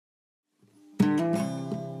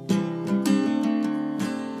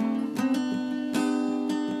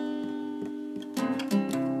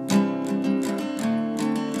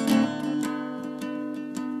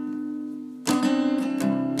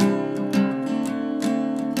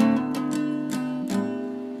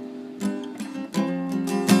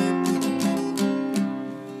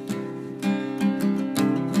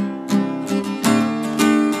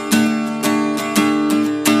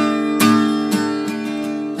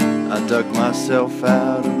I dug myself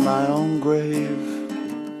out of my own grave,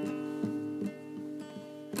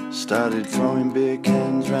 started throwing beer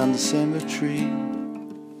cans round the cemetery.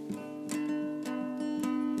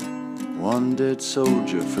 One dead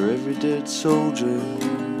soldier for every dead soldier.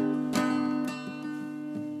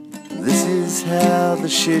 This is how the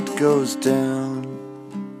shit goes down.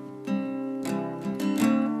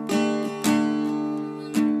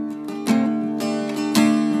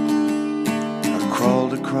 I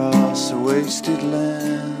crawled across a wasted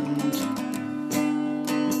land.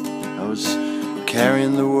 I was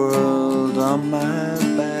carrying the world on my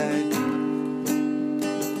back.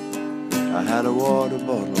 I had a water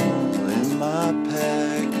bottle in my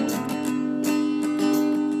pack.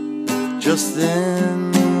 Just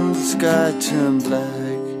then the sky turned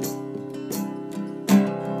black.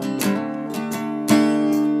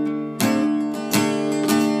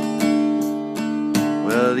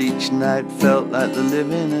 Well, each night felt like the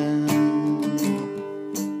living end,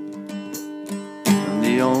 and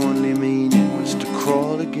the only meaning was to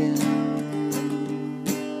crawl again.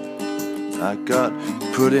 I got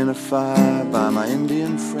put in a fire by my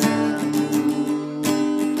Indian friend.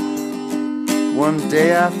 One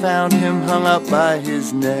day I found him hung up by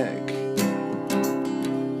his neck.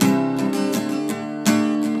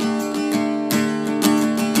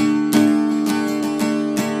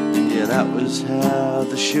 Yeah, that was how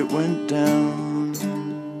the shit went down.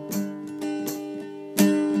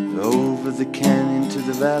 Over the canyon to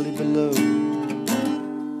the valley below.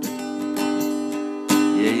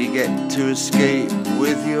 Yeah, you get to escape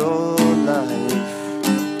with your life.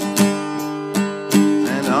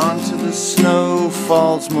 And onto the snow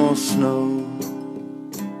falls more snow.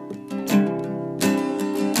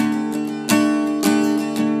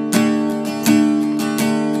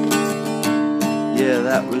 Yeah,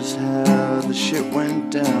 that was how the shit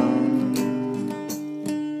went down.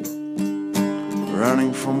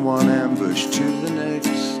 Running from one ambush to the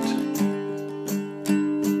next.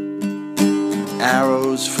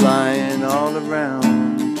 Arrows flying all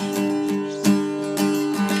around.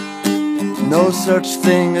 No such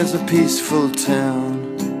thing as a peaceful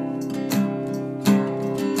town.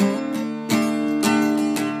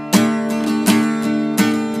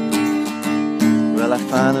 Well, I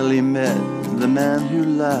finally met the man who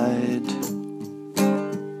lied.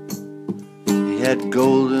 He had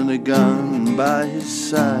gold and a gun by his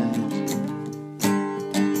side.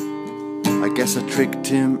 I guess I tricked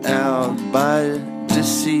him out by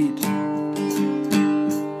deceit.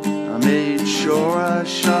 I made sure I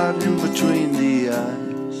shot him between the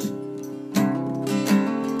eyes.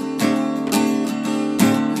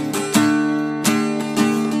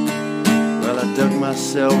 Well, I dug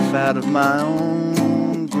myself out of my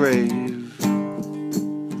own grave,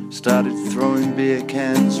 started throwing beer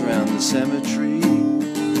cans around the cemetery.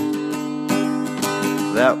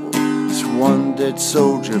 That was one dead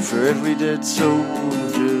soldier for every dead soldier.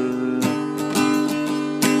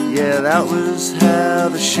 Yeah, that was how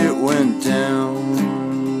the shit went down.